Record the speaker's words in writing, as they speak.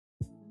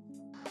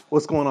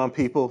What's going on,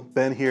 people?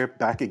 Ben here,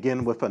 back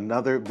again with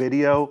another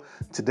video.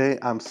 Today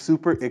I'm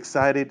super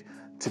excited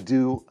to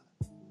do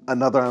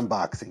another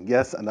unboxing.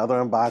 Yes, another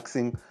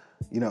unboxing.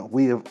 You know,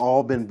 we have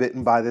all been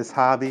bitten by this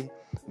hobby,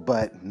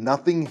 but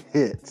nothing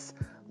hits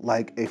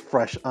like a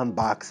fresh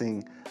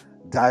unboxing,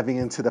 diving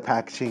into the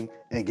packaging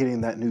and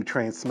getting that new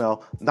train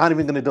smell. Not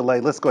even gonna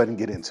delay, let's go ahead and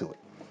get into it.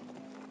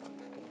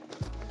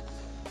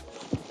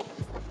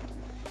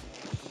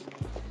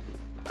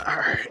 All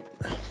right.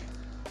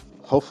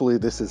 Hopefully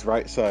this is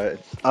right side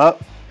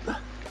up.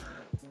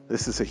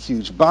 This is a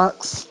huge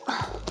box.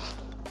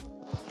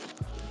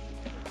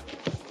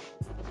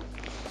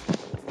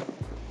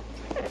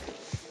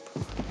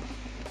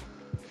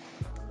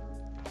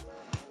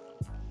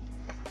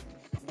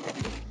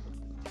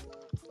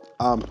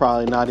 I'm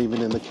probably not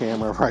even in the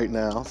camera right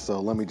now, so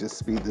let me just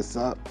speed this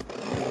up.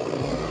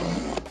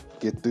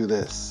 Get through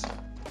this.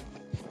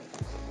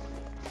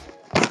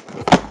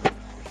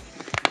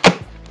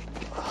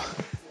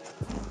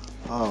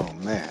 Oh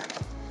man.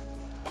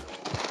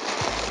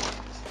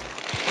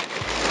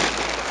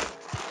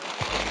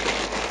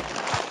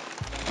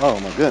 Oh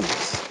my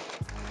goodness.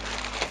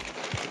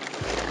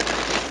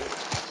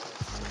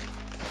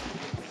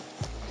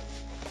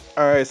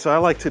 All right, so I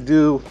like to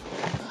do,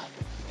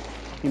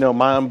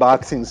 my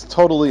unboxings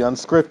totally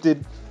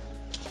unscripted.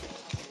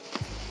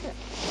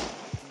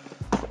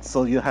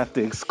 So you'll have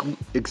to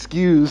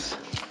excuse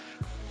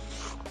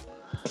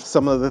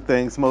some of the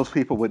things most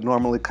people would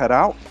normally cut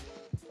out.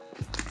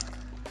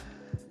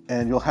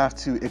 And you'll have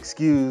to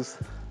excuse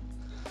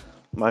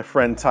my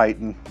friend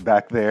Titan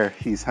back there.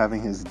 He's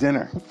having his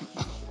dinner.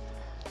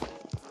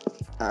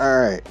 All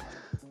right.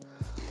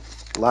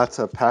 Lots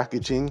of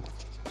packaging,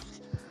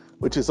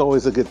 which is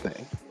always a good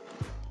thing.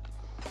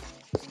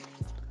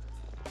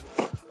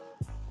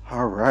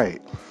 All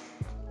right.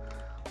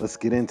 Let's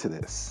get into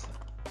this.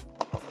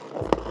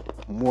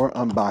 More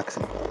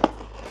unboxing.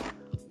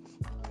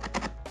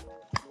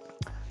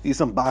 These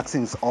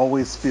unboxings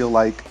always feel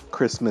like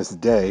Christmas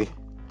Day,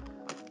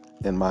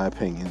 in my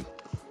opinion.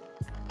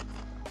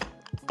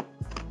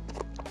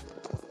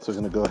 So we're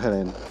gonna go ahead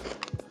and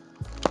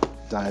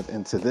dive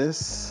into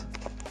this.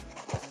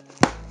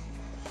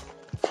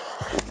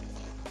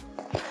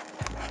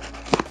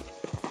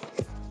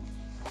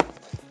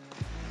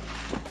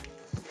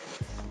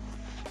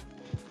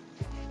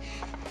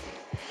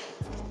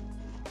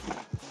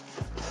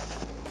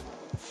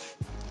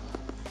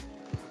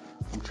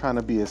 I'm trying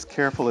to be as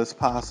careful as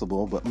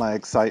possible, but my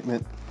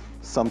excitement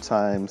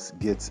sometimes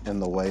gets in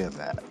the way of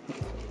that.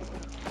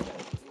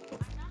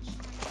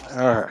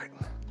 All right.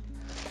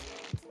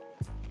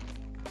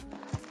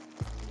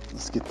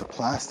 Let's get the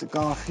plastic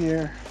off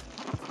here.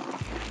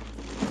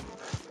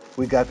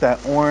 We got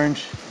that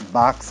orange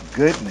box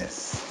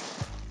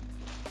goodness.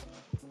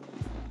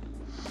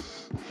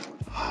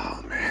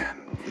 Oh man,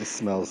 this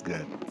smells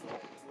good.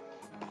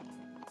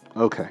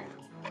 Okay.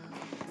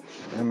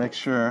 And make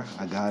sure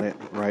I got it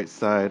right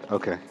side.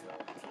 Okay.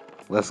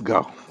 Let's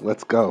go.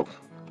 Let's go.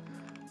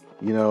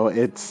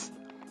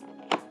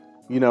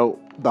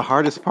 The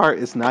hardest part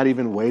is not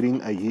even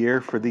waiting a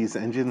year for these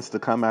engines to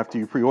come after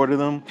you pre-order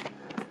them.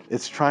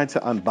 It's trying to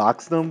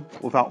unbox them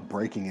without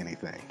breaking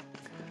anything.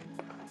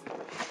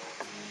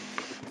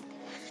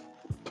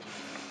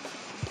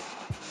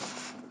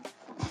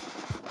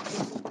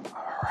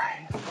 All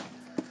right.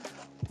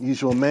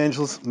 Usual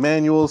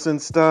manuals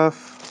and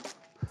stuff.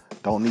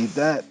 Don't need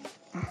that.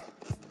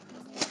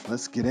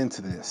 Let's get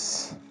into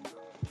this.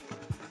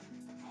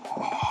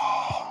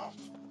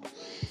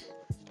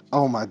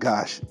 Oh my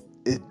gosh.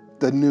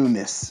 The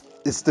newness.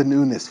 It's the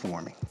newness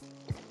for me.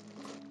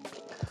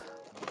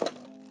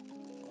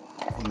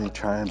 Let me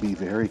try and be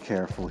very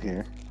careful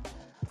here.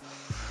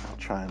 I'll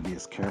try and be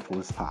as careful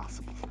as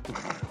possible.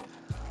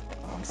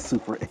 I'm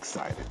super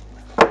excited.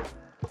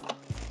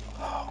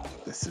 Oh,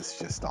 this is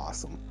just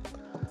awesome.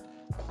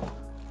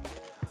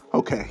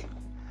 Okay.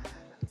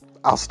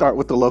 I'll start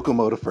with the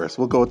locomotive first.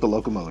 We'll go with the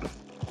locomotive.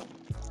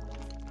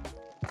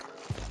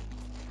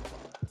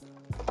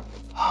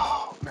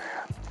 Oh man.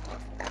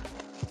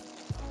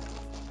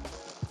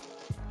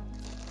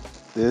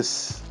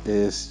 This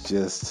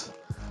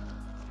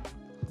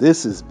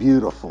is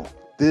beautiful.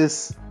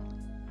 This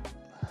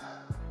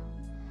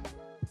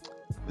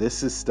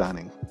is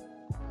stunning.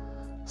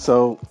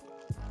 So,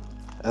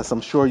 as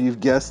I'm sure you've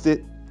guessed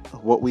it,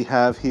 what we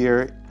have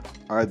here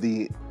are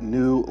the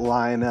new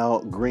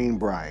Lionel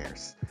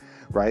Greenbriers,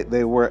 right?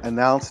 They were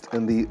announced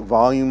in the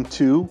Volume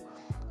 2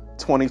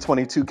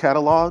 2022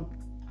 catalog,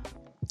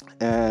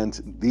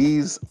 and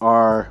these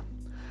are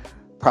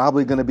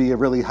probably going to be a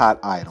really hot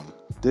item.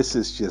 This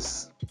is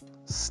just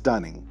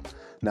stunning.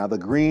 Now, the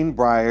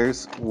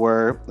Greenbriers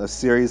were a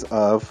series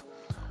of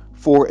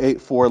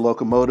 484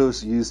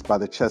 locomotives used by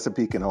the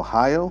Chesapeake in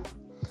Ohio,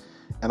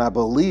 and I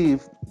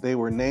believe they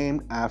were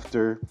named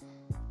after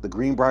the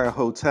Greenbrier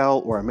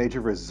Hotel or a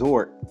major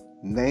resort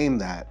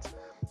named that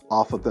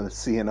off of the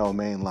C&O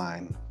main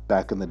line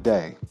back in the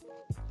day.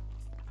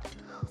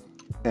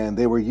 And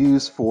they were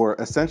used for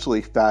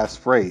essentially fast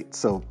freight.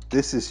 So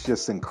this is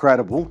just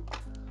incredible.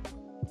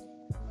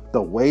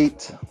 The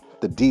weight,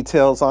 the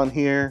details on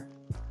here,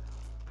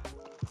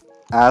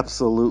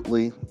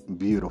 absolutely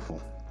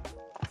beautiful.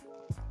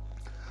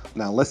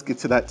 Now let's get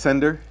to that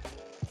tender.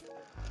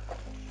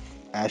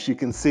 As you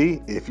can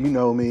see, if you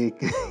know me,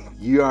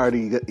 you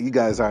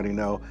guys already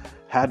know,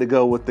 had to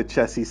go with the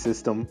chassis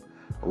system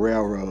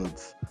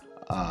railroads.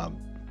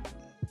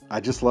 I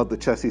just love the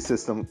chassis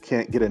system.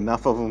 Can't get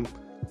enough of them,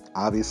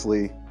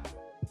 obviously,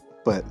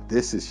 but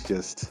this is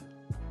just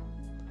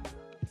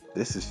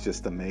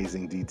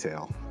amazing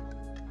detail.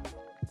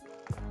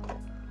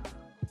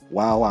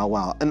 Wow, wow,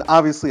 wow. And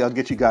obviously I'll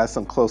get you guys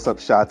some close-up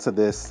shots of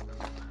this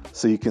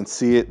so you can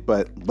see it,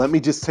 but let me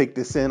just take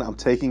this in. I'm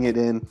taking it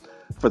in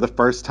for the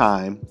first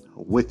time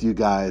with you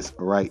guys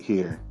right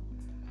here.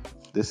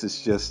 This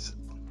is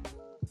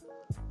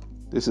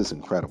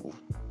incredible.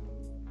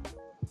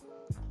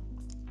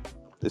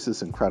 This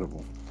is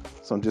incredible.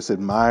 So I'm just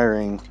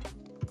admiring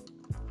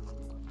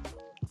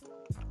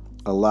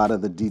a lot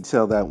of the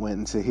detail that went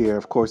into here.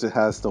 Of course, it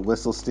has the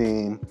whistle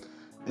steam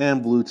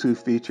and Bluetooth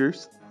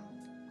features.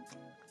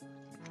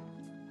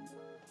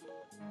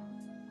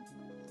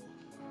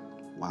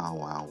 Wow,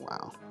 wow,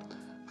 wow.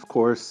 Of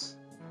course,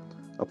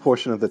 a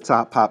portion of the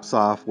top pops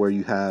off where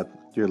you have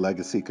your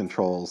legacy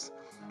controls,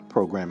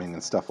 programming,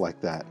 and stuff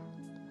like that.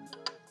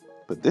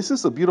 But this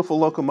is a beautiful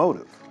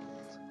locomotive.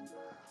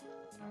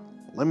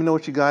 Let me know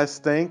what you guys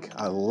think.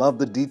 I love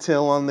the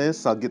detail on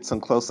this. I'll get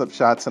some close-up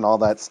shots and all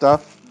that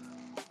stuff.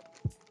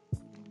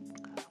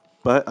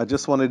 But I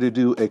just wanted to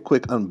do a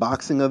quick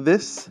unboxing of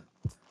this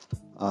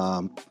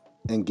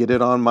and get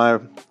it on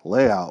my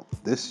layout.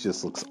 This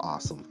just looks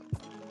awesome.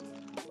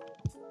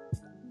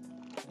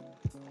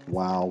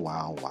 Wow,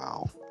 wow,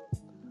 wow.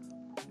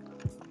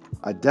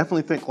 I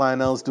definitely think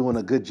Lionel's doing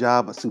a good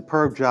job, a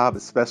superb job,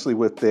 especially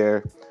with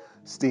their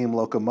steam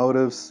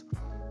locomotives.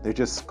 They're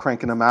just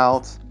cranking them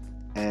out,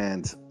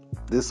 and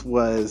this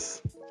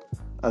was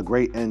a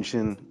great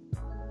engine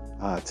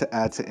to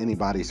add to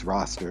anybody's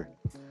roster.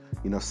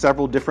 You know,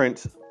 several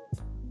different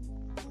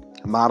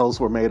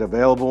models were made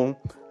available.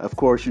 Of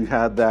course, you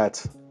had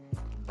that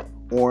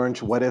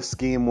orange What If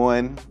Scheme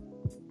one.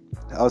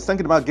 I was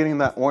thinking about getting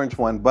that orange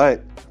one,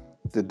 but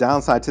the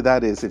downside to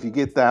that is if you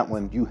get that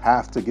one, you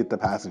have to get the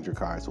passenger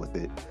cars with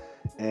it.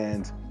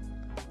 And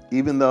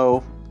even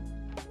though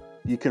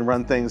you can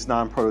run things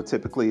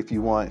non-prototypically if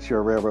you want, you're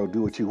a railroad,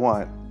 do what you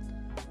want,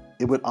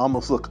 it would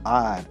almost look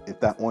odd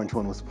if that orange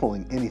one was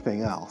pulling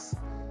anything else.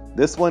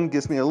 This one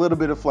gives me a little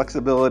bit of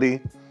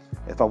flexibility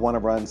if I want to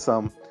run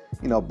some,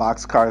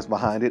 box cars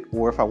behind it,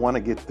 or if I want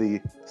to get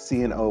the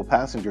C&O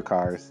passenger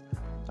cars,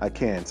 I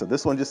can. So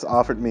this one just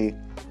offered me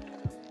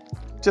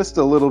just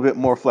a little bit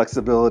more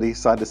flexibility,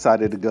 so I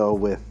decided to go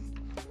with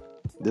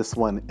this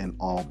one in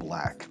all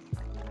black.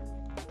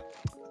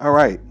 All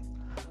right,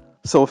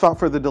 so without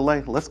further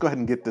delay, let's go ahead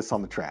and get this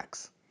on the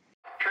tracks.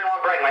 Train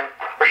 1 brakeman,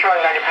 we're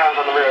showing 90 pounds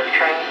on the rear of the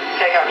train.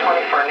 Take out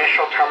 20 for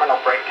initial terminal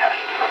brake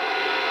test.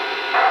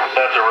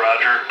 That's a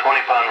Roger.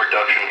 20-pound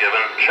reduction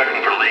given.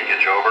 Checking for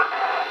leakage, over.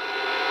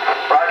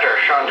 Roger,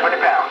 showing 20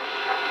 pounds.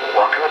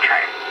 Walking the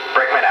train.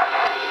 Brakeman out.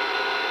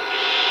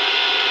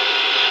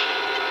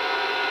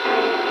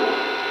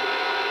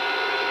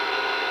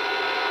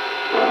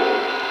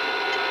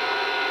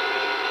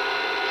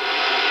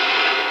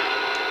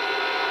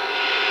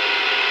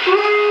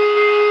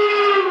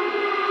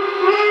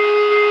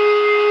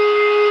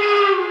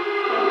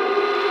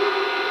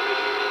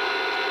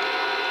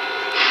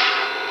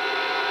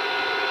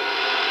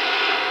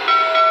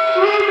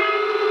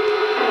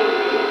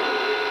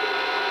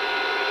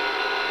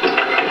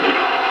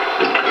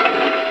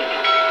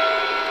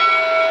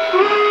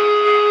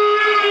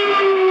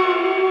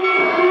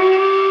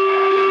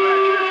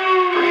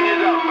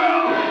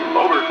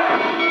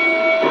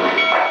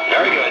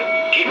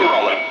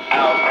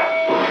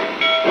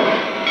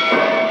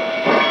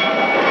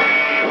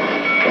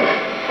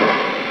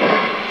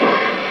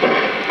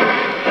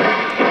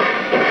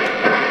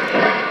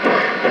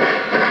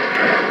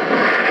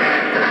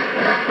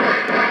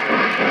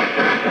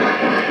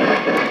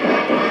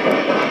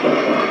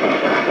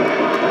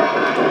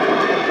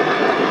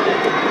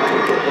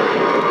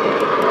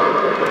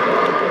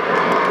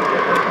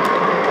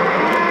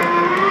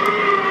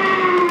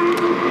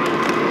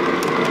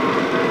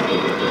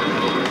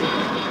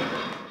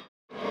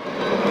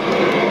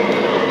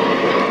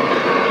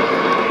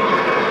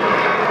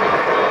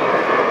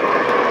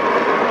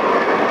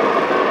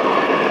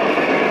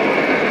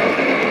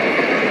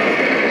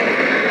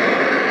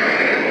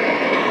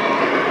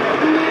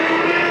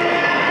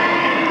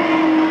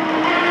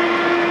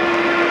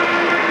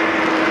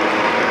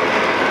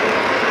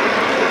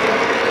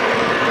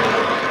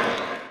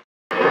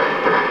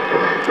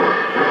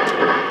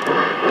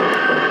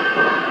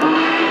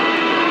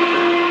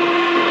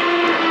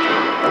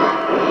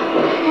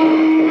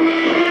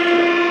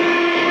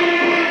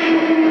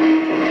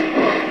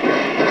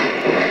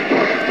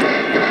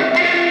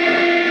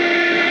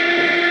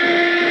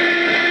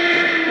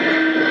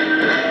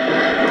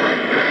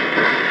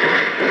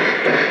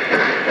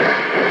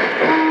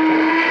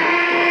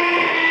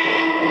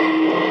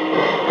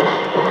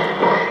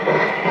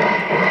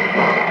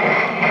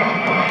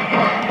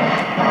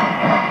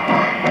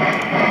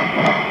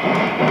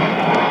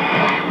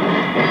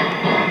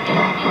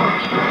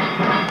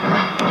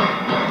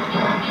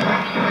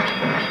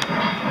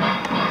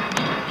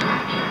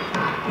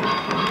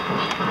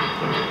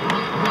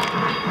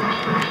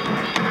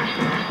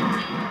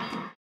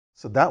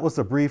 that was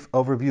a brief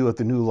overview of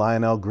the new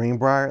Lionel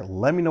Greenbrier.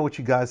 Let me know what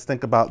you guys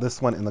think about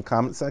this one in the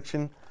comment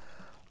section.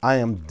 I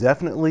am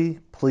definitely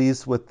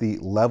pleased with the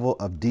level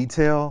of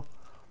detail,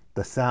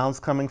 the sounds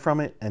coming from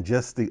it, and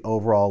just the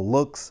overall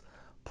looks.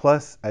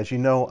 Plus, as you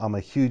know, I'm a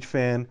huge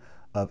fan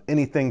of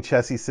anything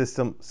chassis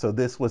system, so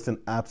this was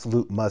an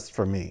absolute must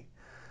for me.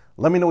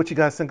 Let me know what you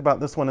guys think about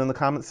this one in the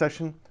comment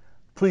section.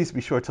 Please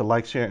be sure to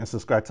like, share, and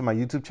subscribe to my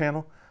YouTube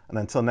channel. And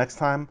until next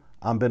time,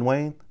 I'm Ben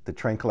Wayne, the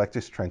Train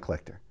Collector's Train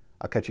Collector.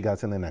 I'll catch you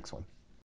guys in the next one.